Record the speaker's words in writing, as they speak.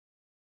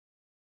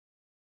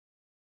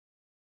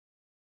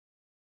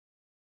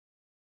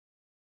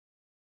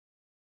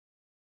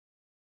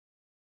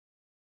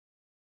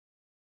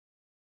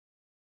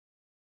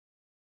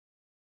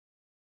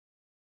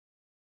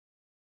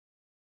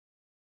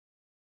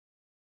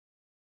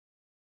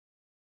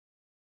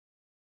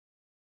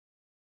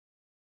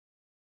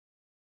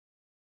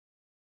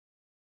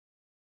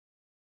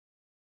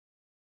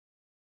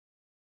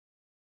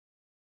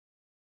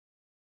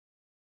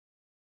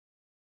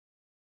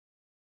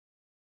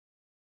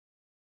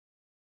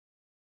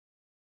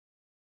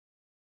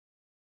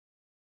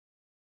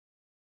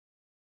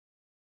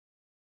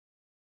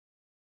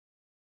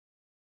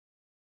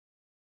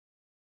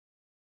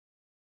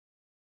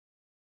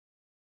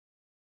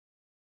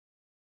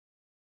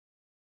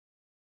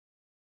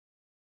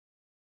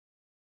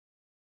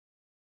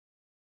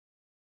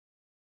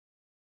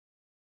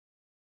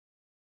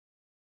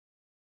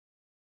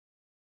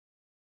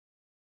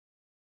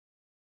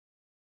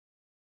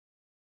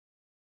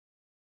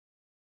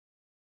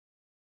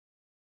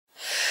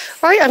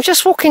Right, I'm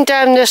just walking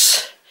down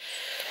this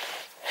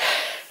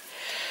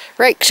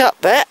raked up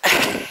bit.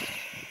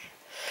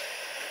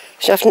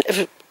 So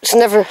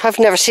I've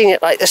never seen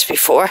it like this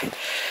before,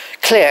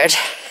 cleared.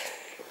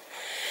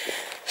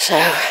 So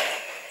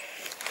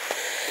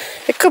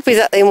it could be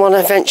that they want to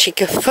eventually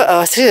put,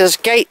 oh, I think there's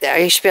a gate there,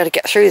 you should be able to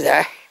get through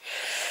there.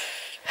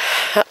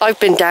 I've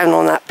been down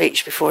on that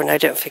beach before now,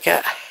 don't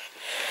forget.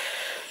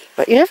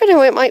 But you never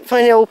know, it might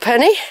find an old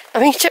penny. I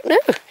mean, you don't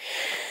know.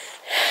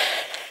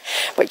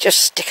 Might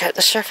just stick out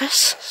the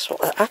surface. That's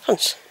what that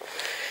happens.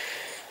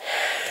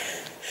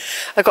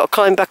 I've got to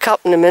climb back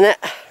up in a minute.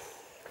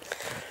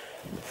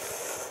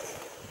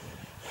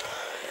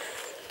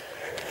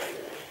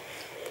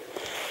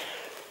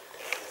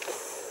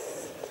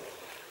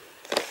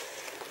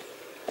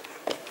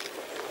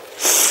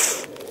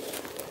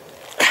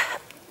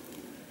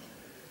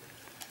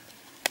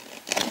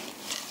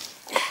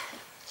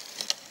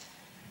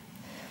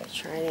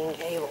 Training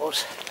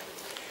cables.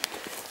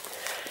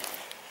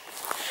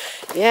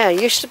 Yeah,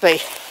 it used to be.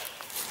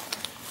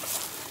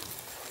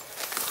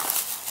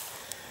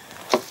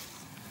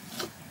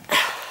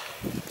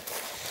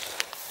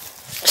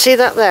 See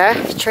that there?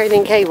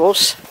 Training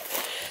cables.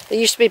 There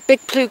used to be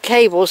big blue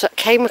cables that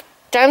came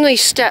down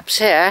these steps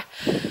here,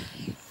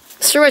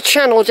 through a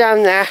channel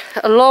down there,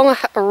 along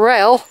a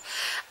rail,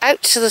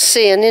 out to the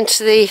sea and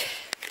into the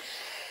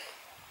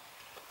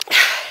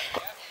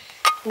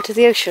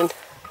ocean.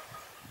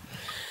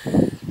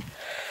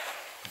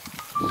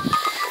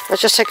 I'll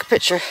just take a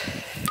picture.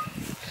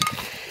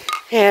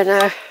 Here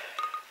now.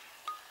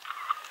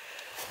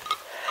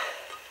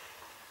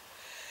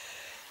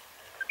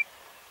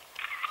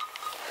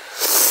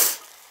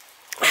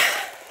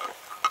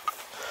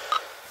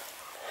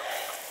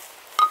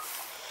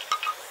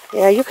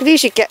 Yeah, you could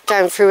easily get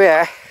down through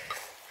here.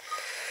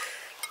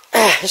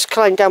 Just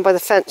climb down by the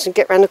fence and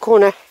get round the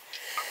corner.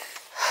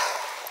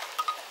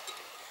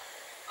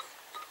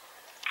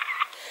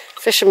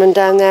 Fishermen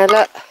down there,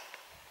 look.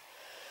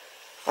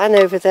 And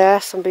over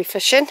there, somebody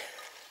fishing.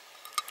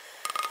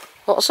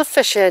 Lots of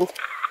fishing.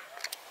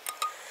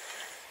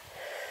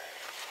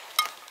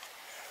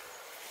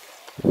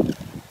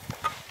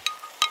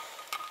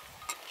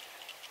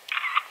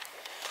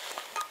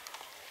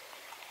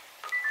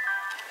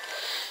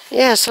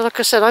 Yeah, so like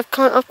I said,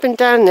 I've been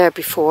down there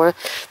before.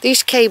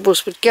 These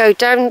cables would go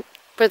down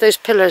where those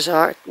pillars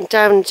are,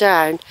 down,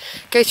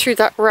 go through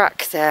that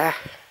rack there.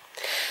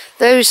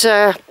 Those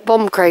are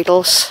bomb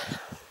cradles.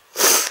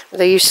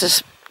 They used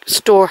to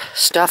store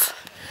stuff.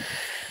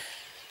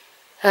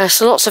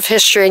 So lots of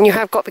history, and you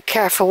have got to be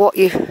careful what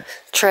you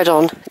tread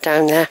on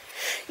down there.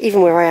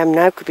 Even where I am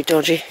now could be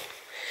dodgy.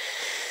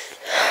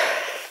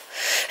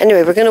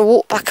 Anyway, we're going to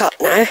walk back up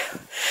now,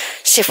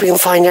 see if we can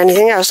find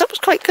anything else. That was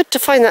quite good to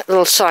find that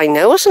little sign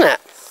though, wasn't it?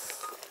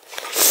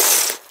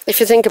 If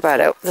you think about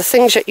it, the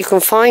things that you can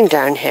find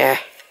down here.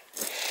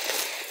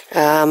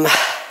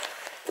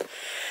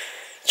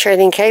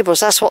 Trailing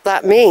cables, that's what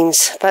that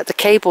means, about the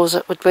cables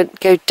that would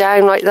go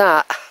down like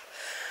that.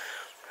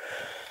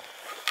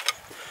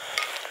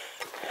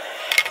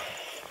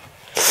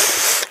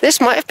 This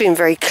might have been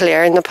very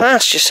clear in the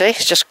past, you see, it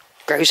just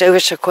grows over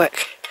so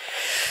quick.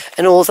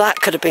 And all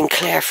that could have been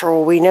clear for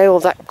all we know, all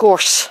that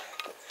gorse.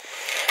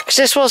 Because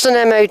this was an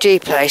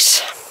MOD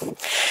place.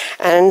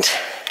 And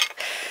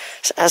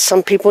as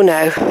some people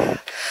know,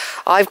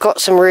 I've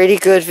got some really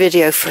good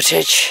video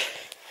footage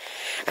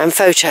and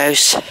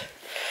photos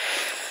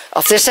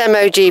of this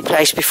MOD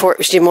place before it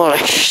was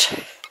demolished.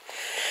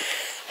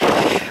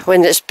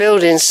 When this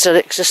building still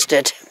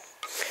existed.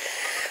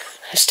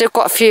 I've still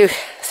got a few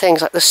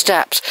things like the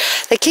steps.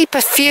 They keep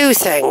a few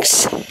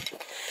things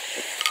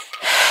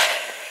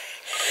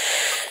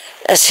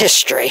as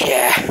history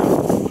here,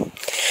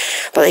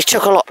 but they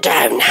took a lot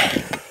down.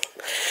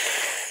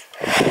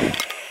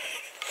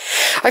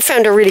 I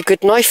found a really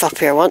good knife up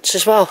here once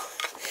as well,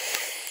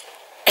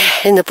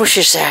 in the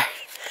bushes there.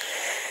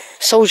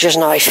 Soldier's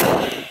knife.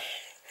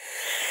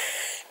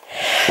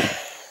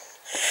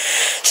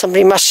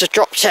 Somebody must have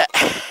dropped it.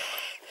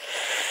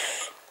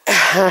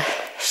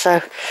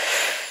 So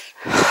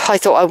I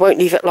thought I won't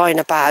leave it lying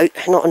about.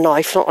 Not a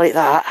knife, not like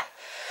that.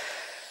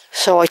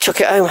 So I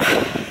took it home.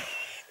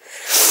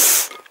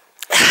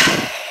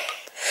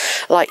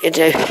 Like you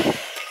do.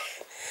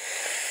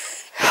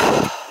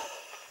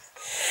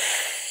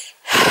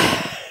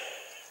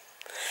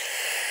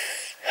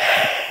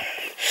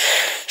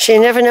 So you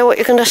never know what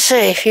you're going to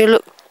see. If you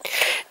look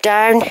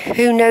down,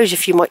 who knows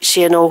if you might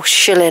see an old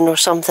shilling or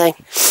something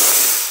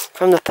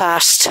from the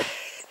past.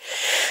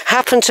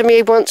 Happened to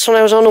me once when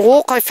I was on a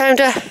walk. I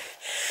found a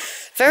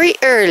very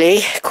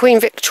early Queen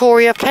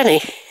Victoria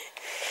penny.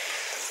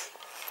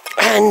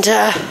 And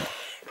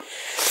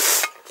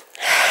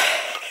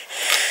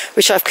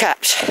which I've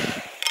kept.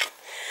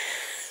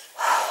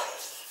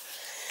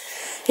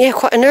 Yeah,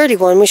 quite an early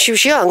one when she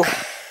was young.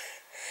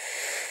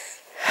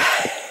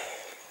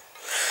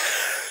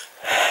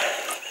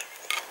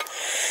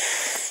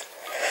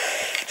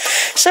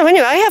 So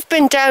anyway, I have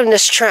been down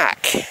this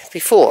track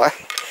before,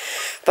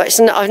 but it's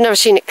not, I've never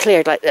seen it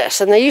cleared like this.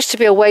 And there used to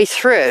be a way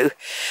through.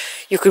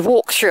 You could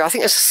walk through. I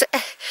think there's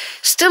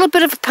still a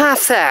bit of a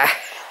path there,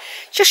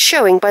 just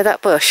showing by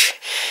that bush.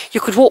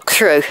 You could walk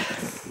through.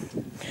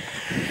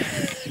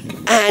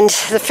 And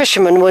the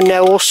fishermen will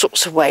know all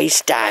sorts of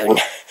ways down.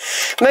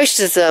 Most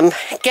of them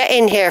get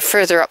in here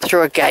further up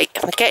through a gate.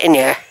 Get in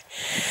here.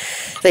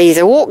 They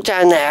either walk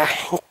down there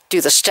and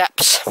do the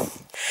steps,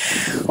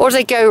 or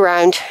they go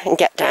round and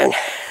get down.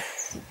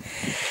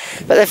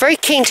 But they're very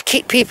keen to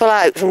keep people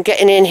out from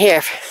getting in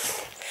here.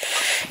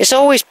 It's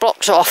always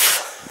blocked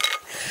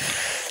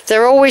off.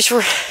 They're always...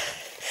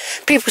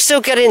 People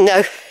still get in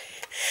though.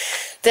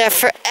 They're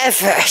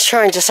forever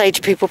trying to say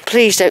to people,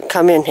 please don't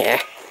come in here.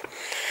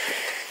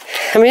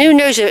 I mean, who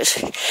knows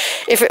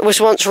if it was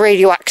once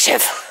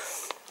radioactive,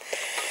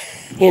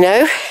 you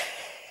know?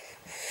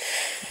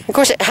 Of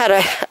course, it had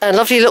a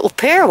lovely little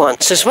pier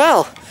once as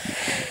well.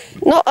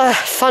 Not a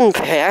fun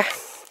pier,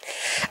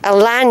 a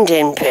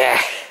landing pier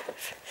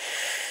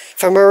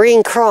for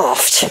marine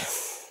craft.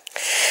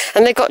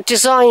 And they've got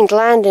designed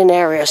landing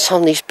areas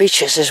on these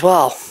beaches as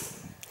well.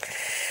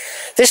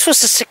 This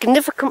was a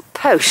significant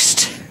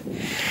post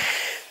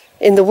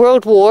in the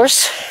World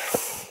Wars,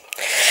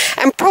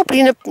 and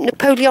probably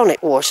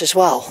Napoleonic Wars as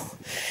well,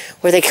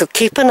 where they could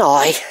keep an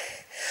eye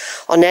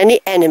on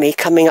any enemy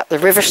coming up the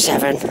River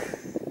Severn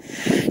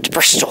to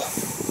Bristol.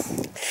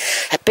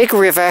 A big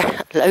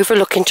river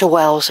overlooking to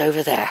Wales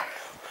over there.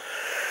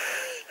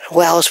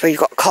 Wales, where you've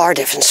got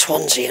Cardiff and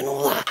Swansea and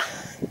all that.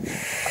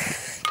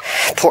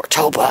 Port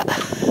Talbot.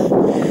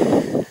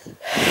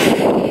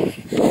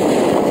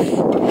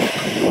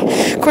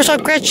 Of course,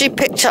 I've gradually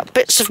picked up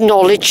bits of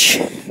knowledge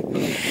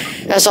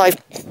as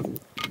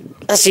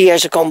the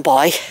years have gone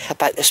by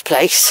about this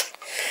place.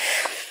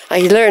 I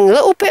learn a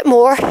little bit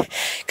more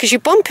because you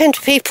bump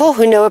into people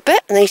who know a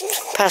bit and they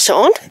pass it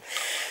on.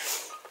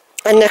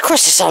 And of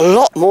course, it's a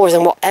lot more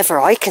than whatever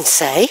I can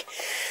say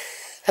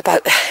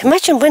about.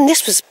 Imagine when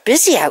this was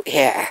busy out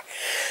here,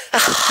 a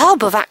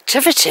hub of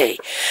activity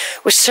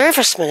with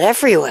servicemen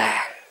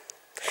everywhere.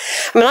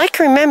 I mean, I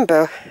can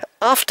remember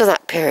after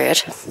that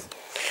period,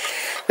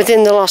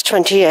 within the last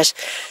 20 years,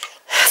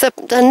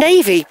 the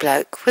Navy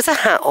bloke with a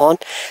hat on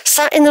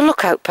sat in the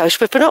lookout post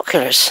with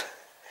binoculars.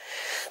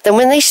 Then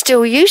when they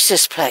still use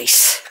this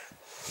place.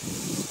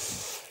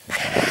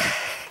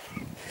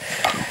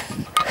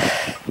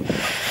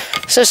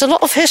 So there's a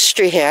lot of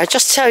history here, I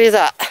just tell you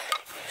that.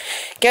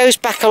 Goes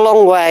back a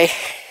long way.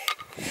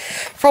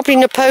 Probably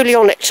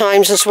Napoleonic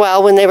times as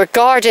well, when they were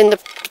guarding the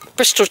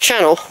Bristol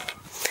Channel.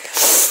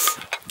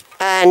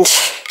 And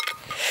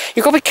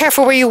you've got to be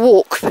careful where you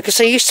walk, because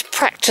they used to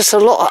practice a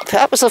lot up.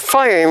 That was a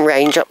firing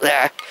range up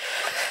there.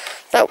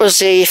 That was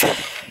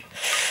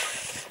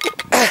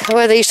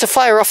where they used to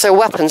fire off their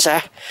weapons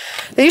there.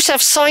 They used to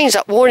have signs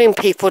up warning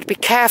people to be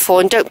careful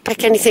and don't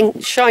pick anything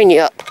shiny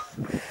up.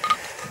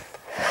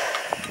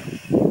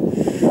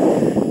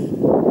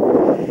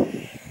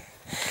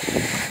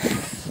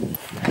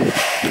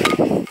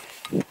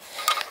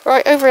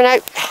 Right, over and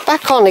out,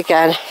 back on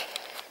again.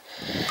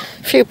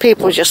 A few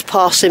people just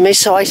passing me,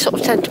 so I sort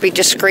of tend to be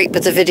discreet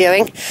with the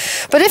videoing.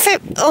 But if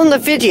on the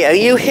video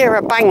you hear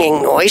a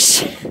banging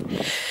noise,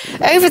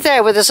 over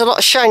there where there's a lot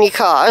of shiny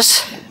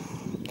cars,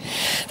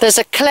 there's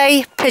a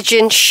clay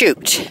pigeon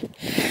chute.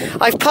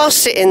 I've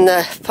passed it in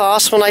the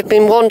past when I've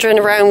been wandering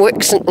around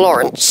Wick St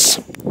Lawrence,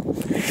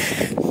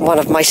 one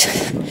of my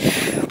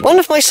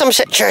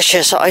Somerset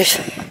churches that I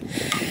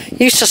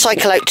used to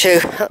cycle out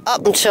to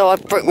up until I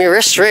broke my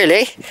wrist,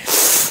 really.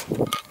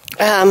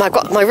 I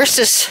got my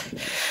wrist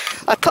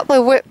I put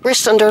my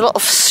wrist under a lot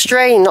of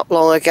strain not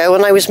long ago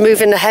when I was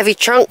moving a heavy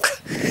trunk,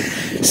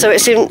 so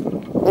it's in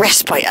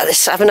respite at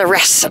this, having a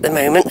rest at the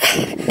moment.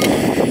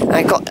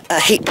 I got a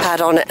heat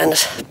pad on it and a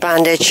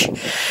bandage,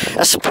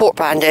 a support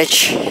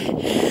bandage.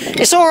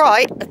 It's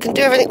alright, I can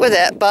do everything with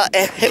it, but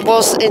it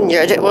was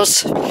injured, it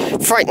was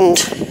frightened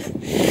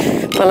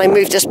when I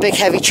moved this big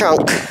heavy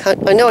trunk.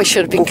 I know I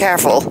should have been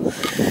careful.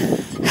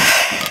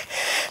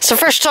 It's the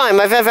first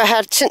time I've ever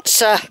had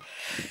since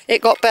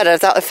it got better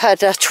that I've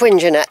had a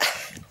twinge in it.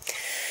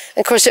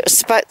 And of course it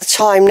was about the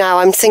time now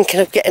I'm thinking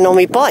of getting on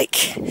my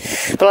bike,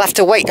 but I'll have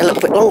to wait a little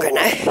bit longer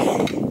now.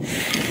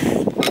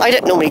 I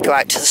don't normally go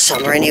out to the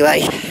summer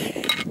anyway,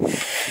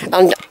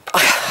 and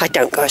I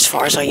don't go as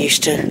far as I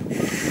used to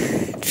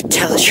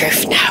tell the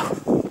truth now.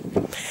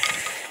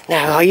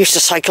 Now, I used to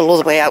cycle all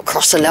the way out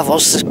across the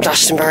levels to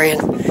Glastonbury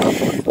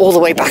and all the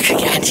way back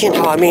again, you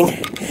know, I mean,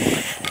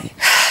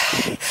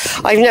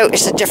 I've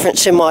noticed a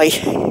difference in my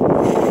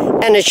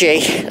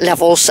energy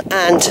levels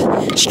and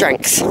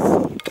strength.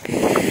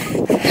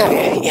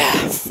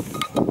 Yeah.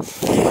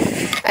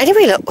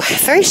 Anyway, look,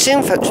 very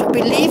soon, folks, we'll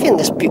be leaving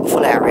this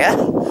beautiful area.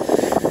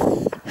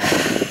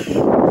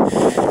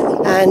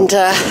 And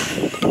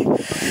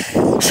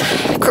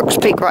Crooks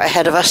Peak right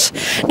ahead of us.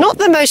 Not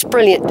the most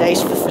brilliant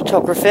days for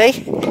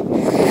photography,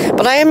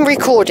 but I am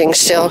recording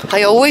still.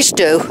 I always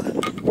do.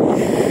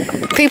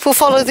 People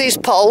follow these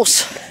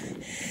poles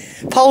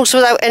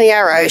without any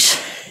arrows.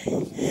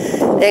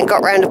 They ain't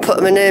got round to put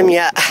them in them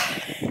yet.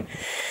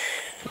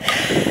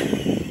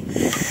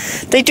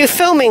 They do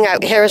filming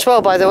out here as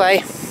well, by the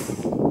way.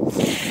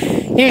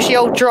 Usually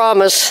old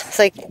dramas,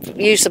 they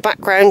use the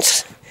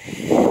backgrounds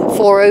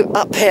for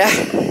up here.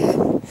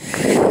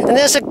 And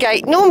there's a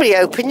gate normally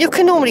open. You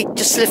can normally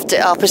just lift it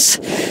up.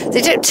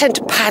 They don't tend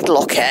to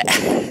padlock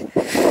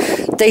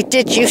it. They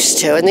did used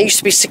to, and there used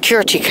to be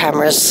security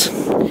cameras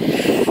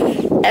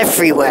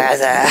everywhere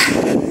there.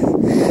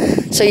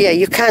 So yeah,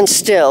 you can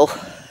still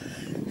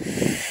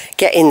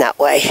get in that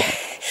way.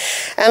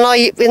 And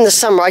in the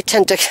summer, I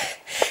tend to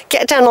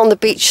get down on the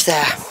beach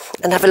there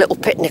and have a little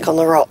picnic on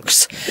the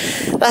rocks.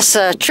 That's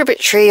a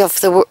tributary of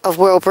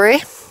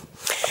Wilbury.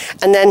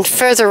 And then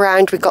further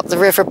around, we've got the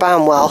River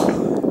Banwell.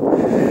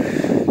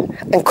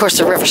 And of course,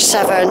 the River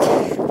Severn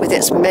with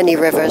its many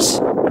rivers.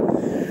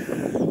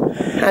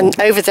 And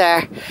over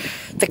there,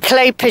 the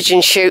clay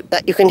pigeon shoot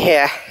that you can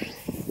hear.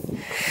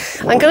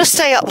 I'm going to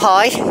stay up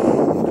high.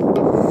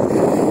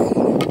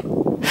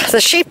 The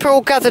sheep are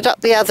all gathered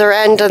up the other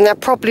end, and they're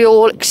probably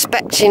all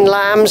expecting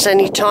lambs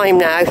any time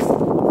now.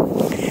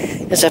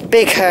 There's a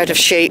big herd of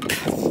sheep,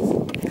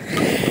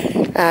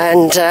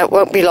 and it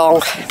won't be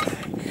long.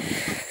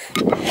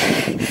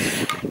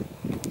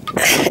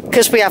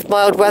 Because we have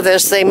mild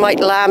weathers, they might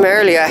lamb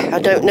earlier, I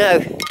don't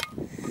know.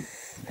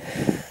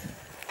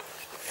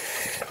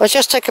 I'll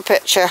just take a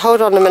picture,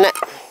 hold on a minute.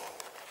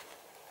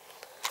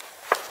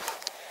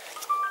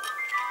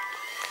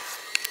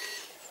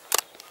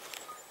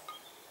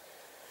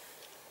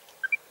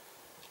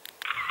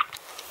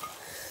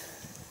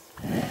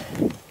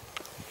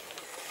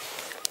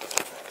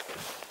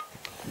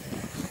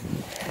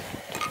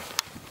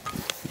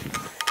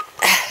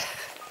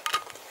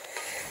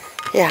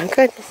 Yeah, I'm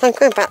going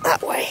back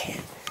that way.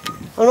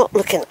 I'm not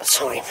looking at the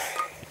time.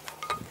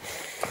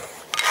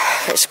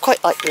 It's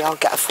quite likely I'll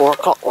get a 4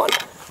 o'clock one.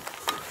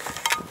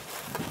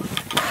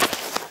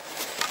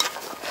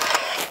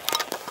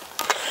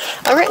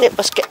 I reckon it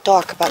must get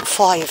dark about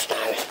 5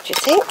 now, do you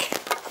think?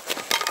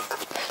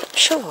 Not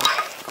sure.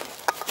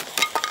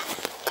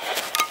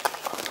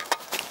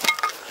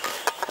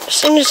 As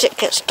soon as it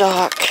gets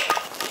dark,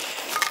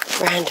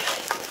 around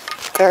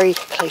very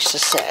close to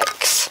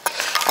 6,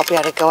 I'll be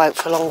able to go out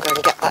for longer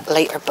and get that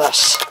later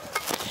bus.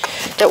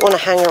 Don't want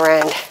to hang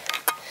around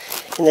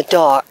in the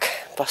dark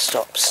bus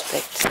stops.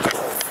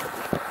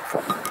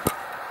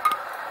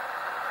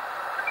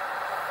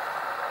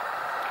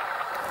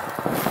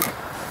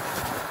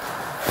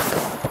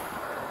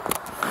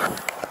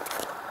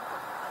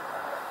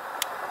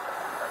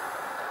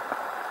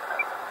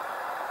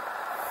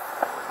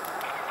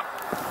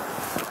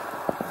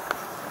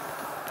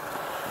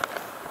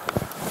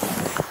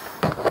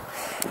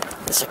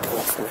 This will come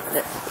off in a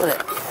minute, will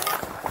it?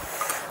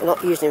 I'm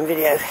not using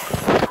video.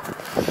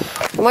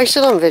 Am I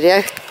still on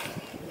video?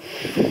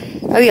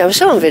 Oh yeah, I'm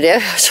still on video,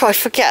 so I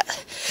forget.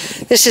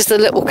 This is the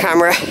little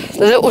camera,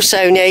 the little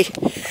Sony.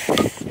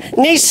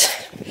 Needs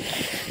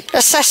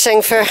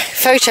assessing for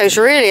photos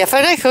really. If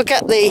I could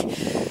get the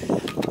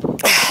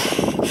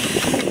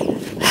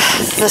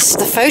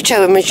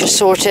photo images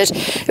sorted,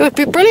 it would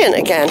be brilliant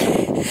again.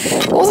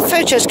 All the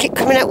photos keep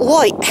coming out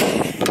white.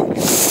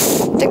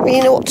 Don't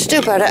really know what to do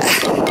about it.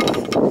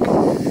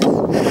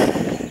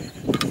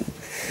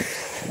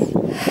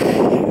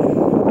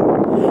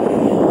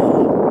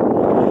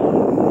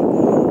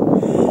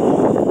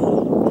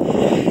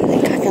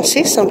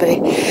 See somebody.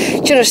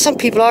 Do you know, some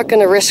people are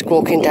going to risk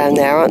walking down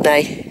there, aren't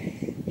they?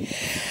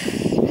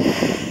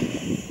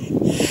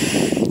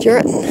 Do you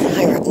reckon?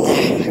 I reckon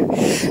there.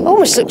 It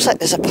almost looks like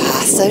there's a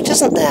path though,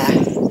 doesn't there?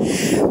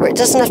 Where it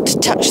doesn't have to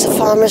touch the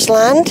farmer's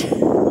land.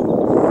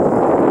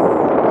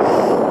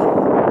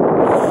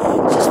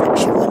 Just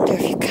makes you wonder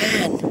if you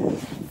can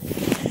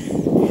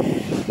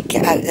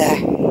get out there.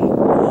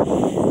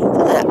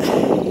 Doesn't it?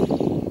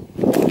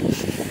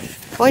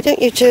 Why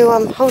don't you do,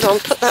 hold on,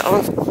 put that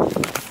on.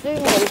 Zoom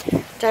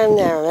in down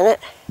there a minute.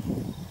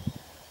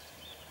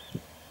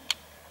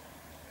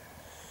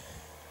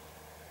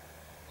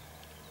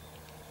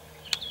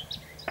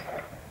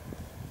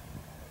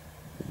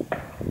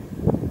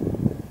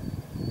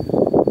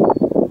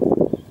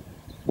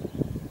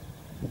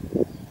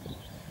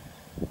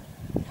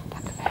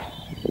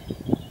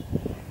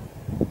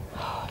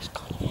 Oh, it's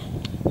gone again.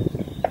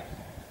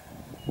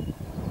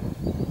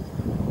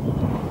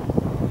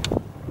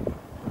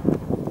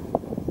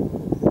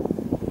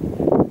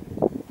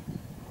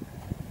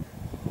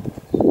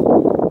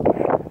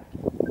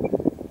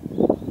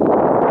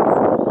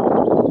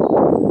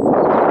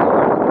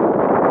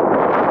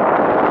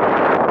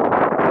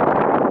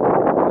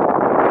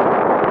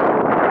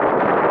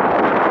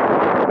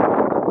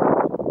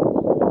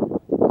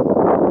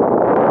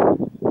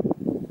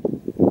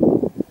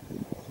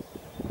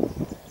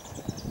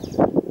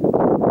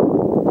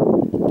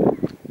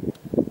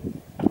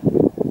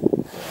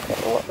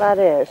 That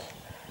is.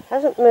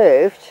 Hasn't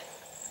moved.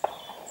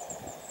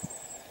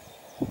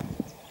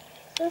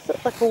 Does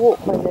look like a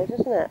walkway there,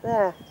 doesn't it?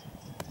 There.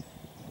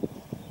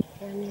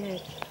 Down the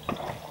edge.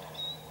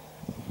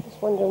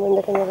 Just wondering when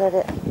they're going to let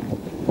it happen.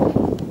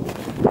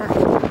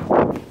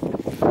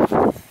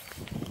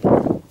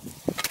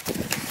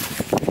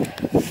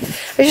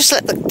 I just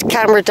let the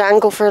camera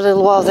dangle for a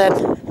little while then.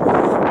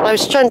 I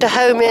was trying to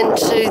home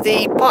into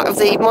the part of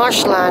the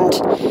marshland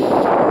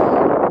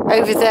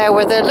over there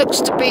where there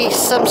looks to be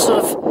some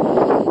sort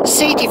of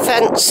sea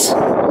defence,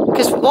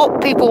 because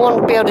what people want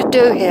to be able to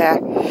do here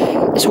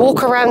is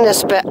walk around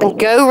this bit and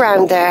go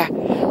round there,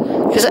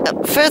 because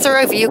further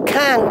over you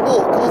can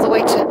walk all the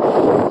way to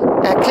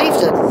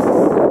Clevedon.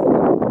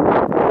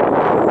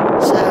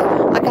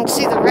 So I can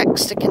see the wreck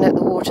sticking out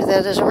the water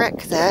there. There's a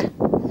wreck there,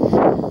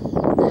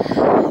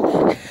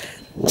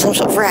 some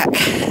sort of wreck,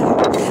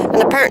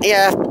 and apparently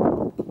a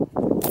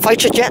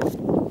fighter jet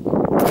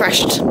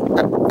crashed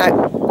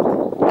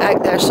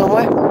out there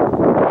somewhere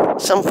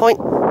at some point.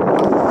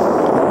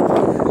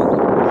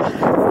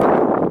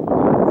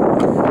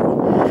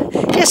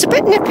 Yeah, it's a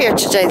bit nippier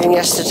today than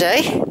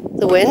yesterday,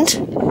 the wind.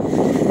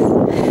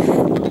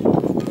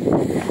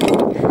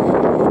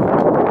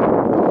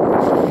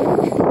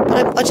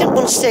 But I didn't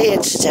want to stay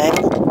in today.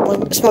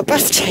 Well, it's my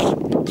birthday,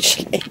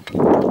 actually.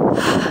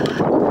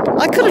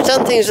 I could have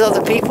done things with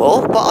other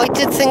people, but I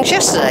did things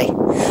yesterday.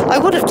 I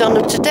would have done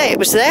them today. It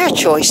was their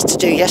choice to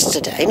do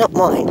yesterday, not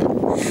mine.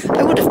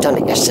 I would have done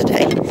it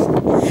yesterday.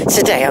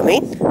 Today, I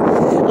mean.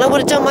 And I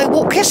would have done my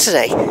walk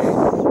yesterday.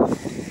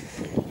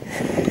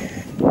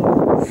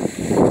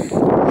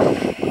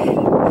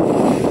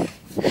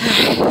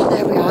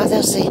 There we are.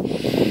 There's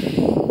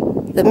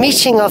the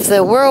meeting of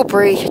the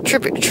Whirlbury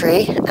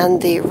tributary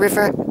and the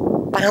River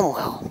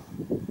Banwell.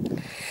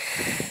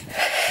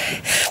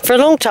 For a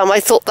long time I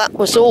thought that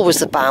was always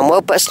the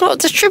Banwell, but it's not.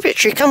 The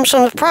tributary comes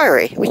from the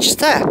Priory, which is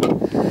there.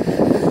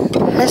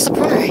 There's the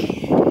Priory.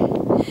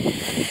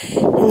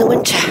 In the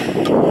winter.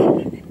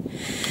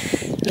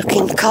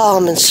 Looking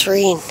calm and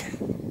serene.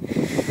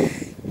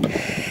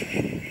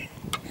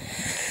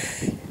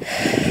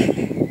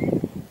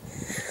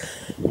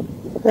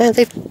 Now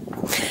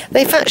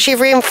they've actually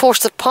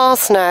reinforced the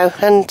path now,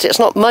 and it's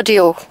not muddy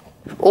or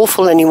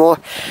awful anymore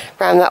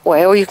round that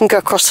way, or you can go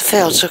across the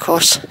fields, of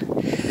course.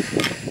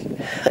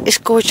 It's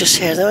gorgeous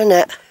here though, isn't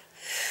it?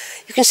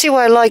 You can see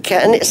why I like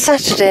it, and it's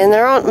Saturday and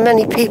there aren't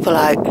many people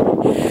out.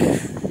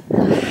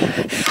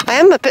 I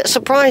am a bit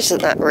surprised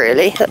at that,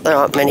 really, that there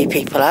aren't many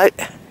people out.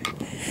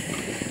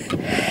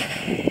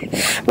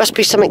 Must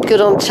be something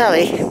good on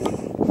telly.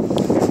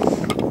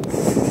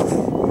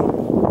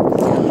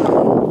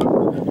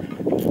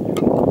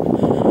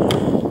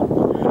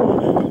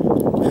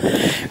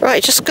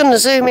 Right, just going to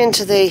zoom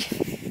into the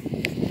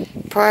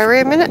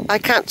Priory a minute. I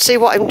can't see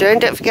what I'm doing.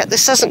 Don't forget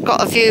this hasn't got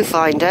a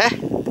viewfinder.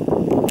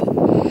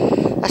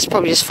 That's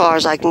probably as far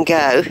as I can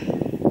go.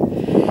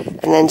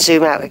 And then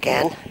zoom out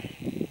again.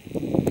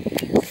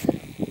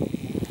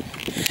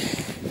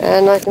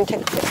 And I can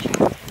take a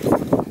picture.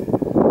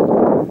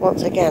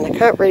 Once again, I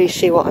can't really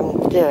see what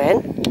I'm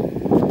doing.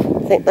 I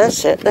think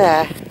that's it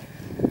there.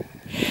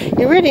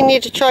 You really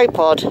need a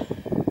tripod.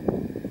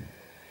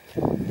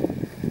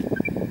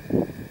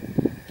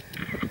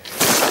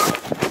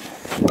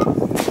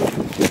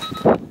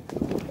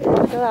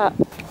 Look at that.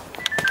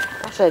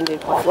 That's ending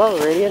quite well,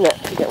 really, isn't it?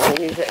 You don't want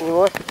to use it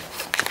anymore. What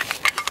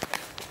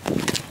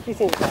do you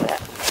think about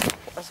that?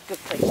 That's a good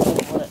place to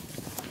want it.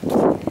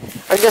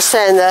 I'm just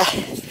saying there,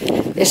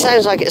 it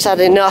sounds like it's had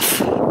enough,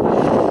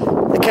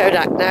 the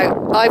Kodak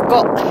now.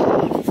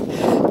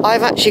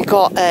 I've actually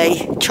got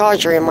a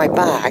charger in my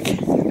bag,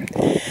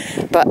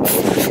 but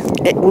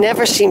it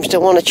never seems to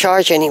want to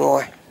charge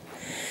anymore.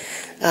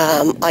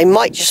 I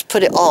might just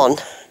put it on.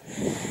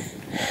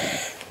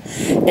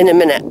 In a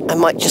minute, I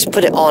might just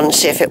put it on and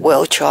see if it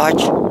will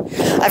charge.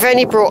 I've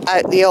only brought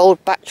out the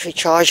old battery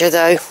charger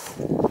though,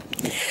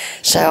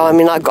 so I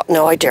mean I've got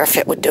no idea if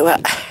it would do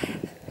it.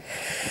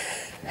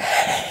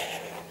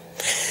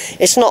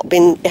 It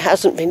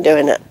hasn't been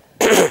doing it.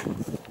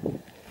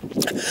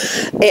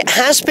 It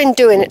has been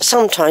doing it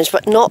sometimes,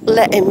 but not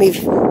letting me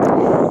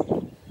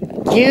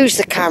use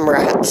the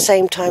camera at the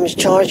same time as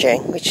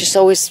charging, which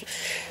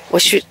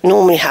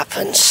normally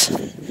happens.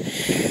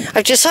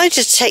 I've decided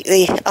to take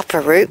the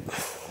upper route,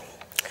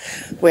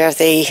 where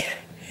the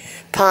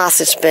path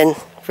has been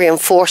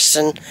reinforced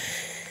and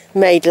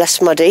made less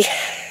muddy,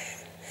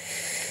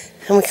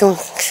 and we can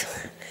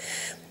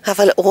have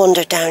a little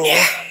wander down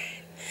here.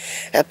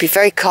 It'll be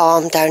very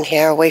calm down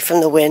here, away from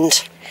the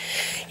wind.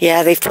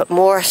 Yeah, they've put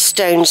more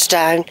stones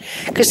down,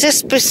 because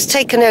this was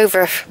taken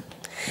over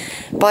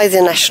by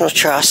the National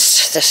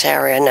Trust, this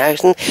area now,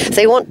 and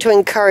they want to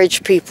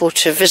encourage people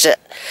to visit.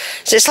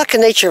 So it's like a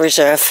nature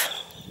reserve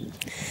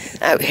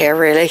out here,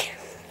 really.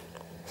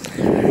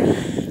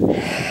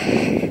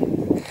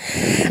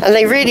 And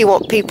they really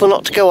want people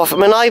not to go off. I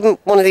mean, I'm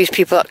one of these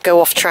people that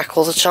go off track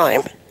all the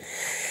time.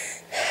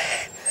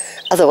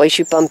 Otherwise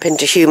you bump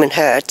into human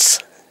herds.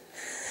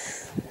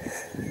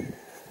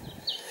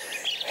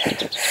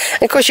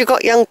 And of course you've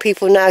got young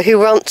people now who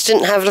once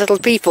didn't have little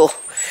people,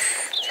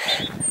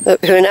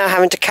 who are now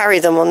having to carry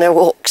them on their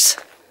walks.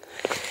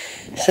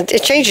 So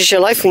it changes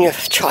your life when you're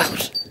a child.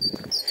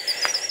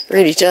 It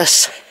really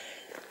does.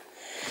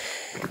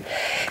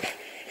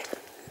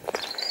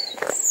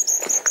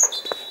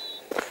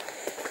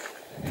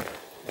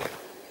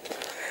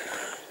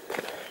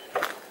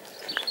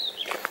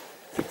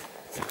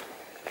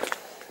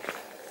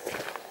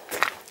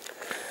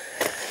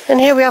 And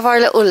here we have our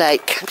little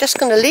lake. I'm just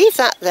going to leave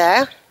that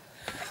there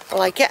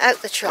while I get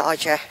out the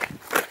charger.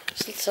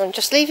 So I'm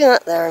just leaving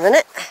that there a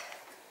minute.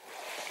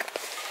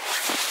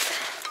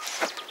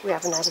 We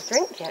haven't had a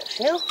drink yet,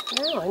 Sheila.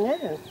 No, I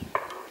know.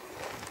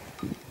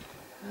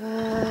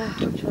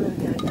 Which one are we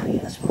going? Oh,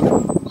 yeah, this one.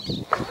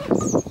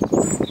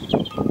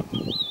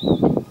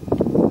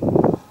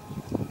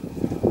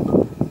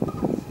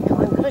 Now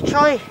I'm going to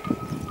try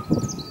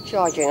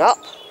charging up.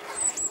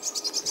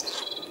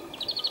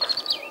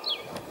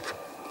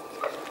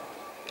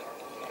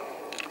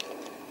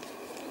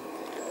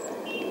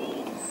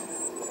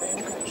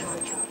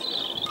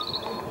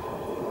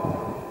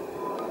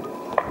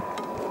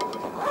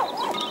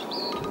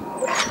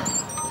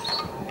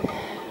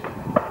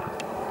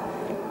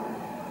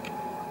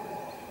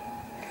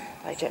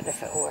 I don't know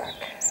if it'll work.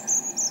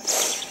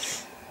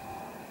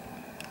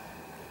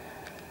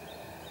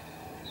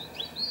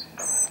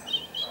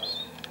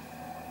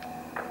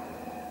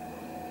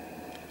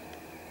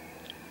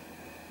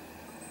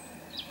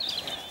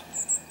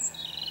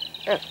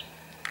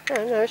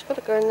 Oh, no, it's got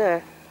to go in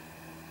there.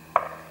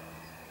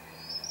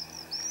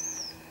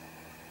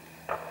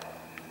 Can't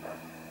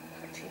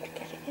seem to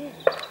get it in.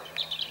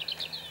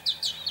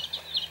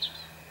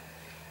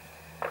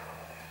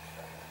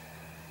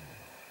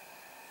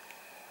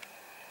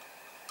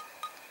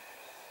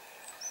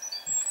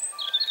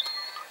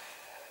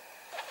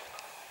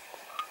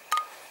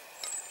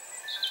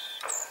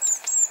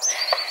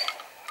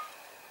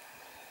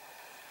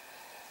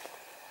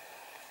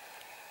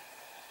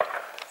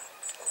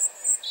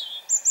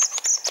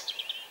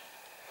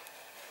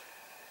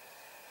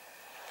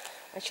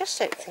 I just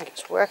don't think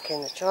it's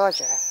working, the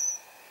charger.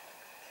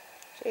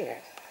 Do you?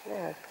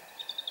 No.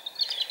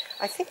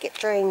 I think it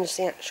drains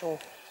the actual...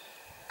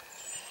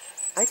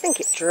 I think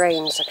it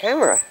drains the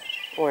camera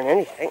more than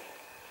anything.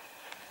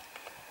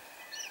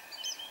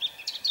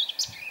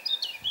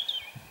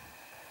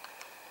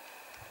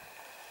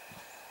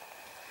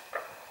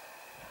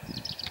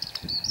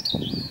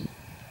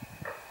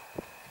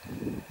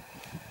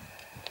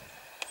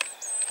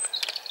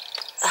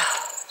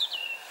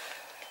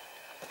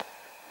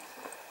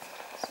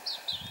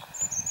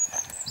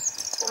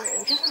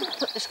 I'm just going to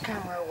put this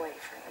camera away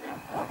for a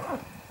minute.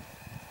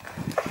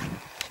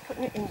 Just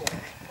putting it in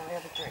there while I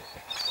have a drink.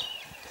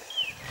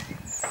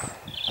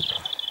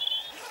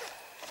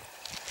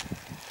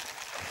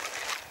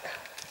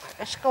 Right,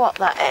 let's go up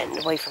that end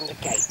away from the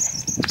gate.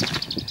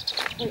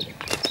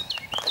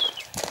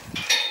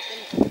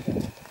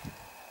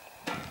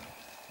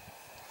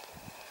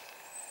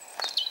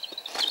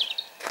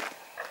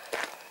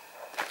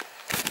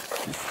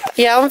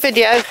 Yeah, on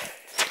video.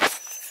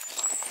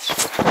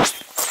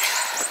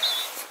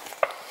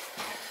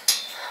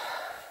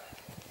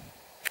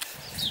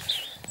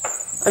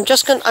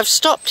 I've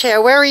stopped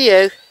here. Where are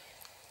you?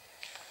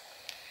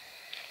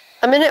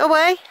 A minute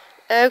away?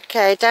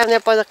 Okay, down there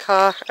by the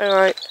car.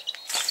 Alright.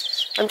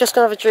 I'm just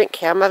going to have a drink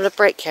here. I'm having a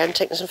break here and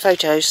taking some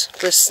photos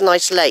of this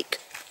nice lake.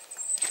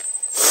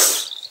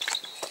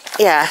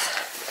 Yeah.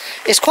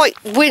 It's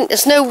quite wind.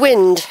 There's no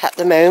wind at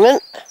the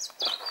moment.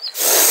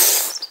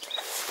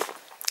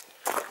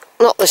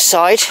 Not this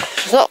side.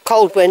 It's not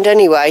cold wind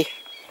anyway.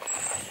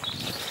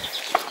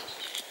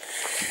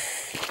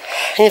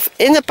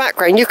 In the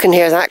background you can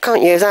hear that,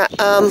 can't you? That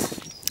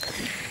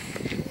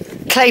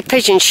clay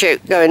pigeon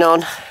shoot going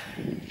on.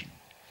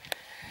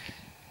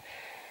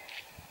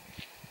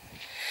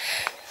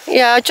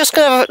 Yeah, I'm just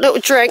going to have a little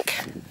drink,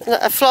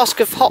 a flask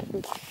of hot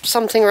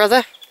something or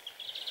other.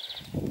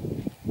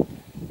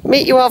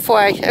 Meet you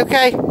halfway,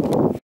 okay?